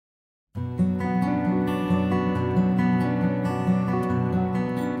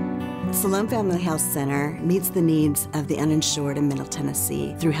Siloam Family Health Center meets the needs of the uninsured in Middle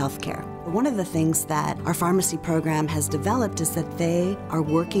Tennessee through healthcare. One of the things that our pharmacy program has developed is that they are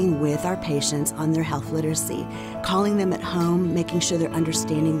working with our patients on their health literacy, calling them at home, making sure they're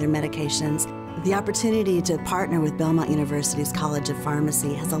understanding their medications. The opportunity to partner with Belmont University's College of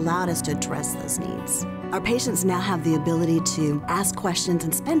Pharmacy has allowed us to address those needs. Our patients now have the ability to ask questions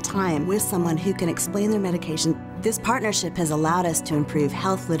and spend time with someone who can explain their medication. This partnership has allowed us to improve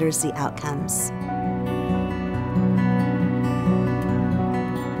health literacy outcomes.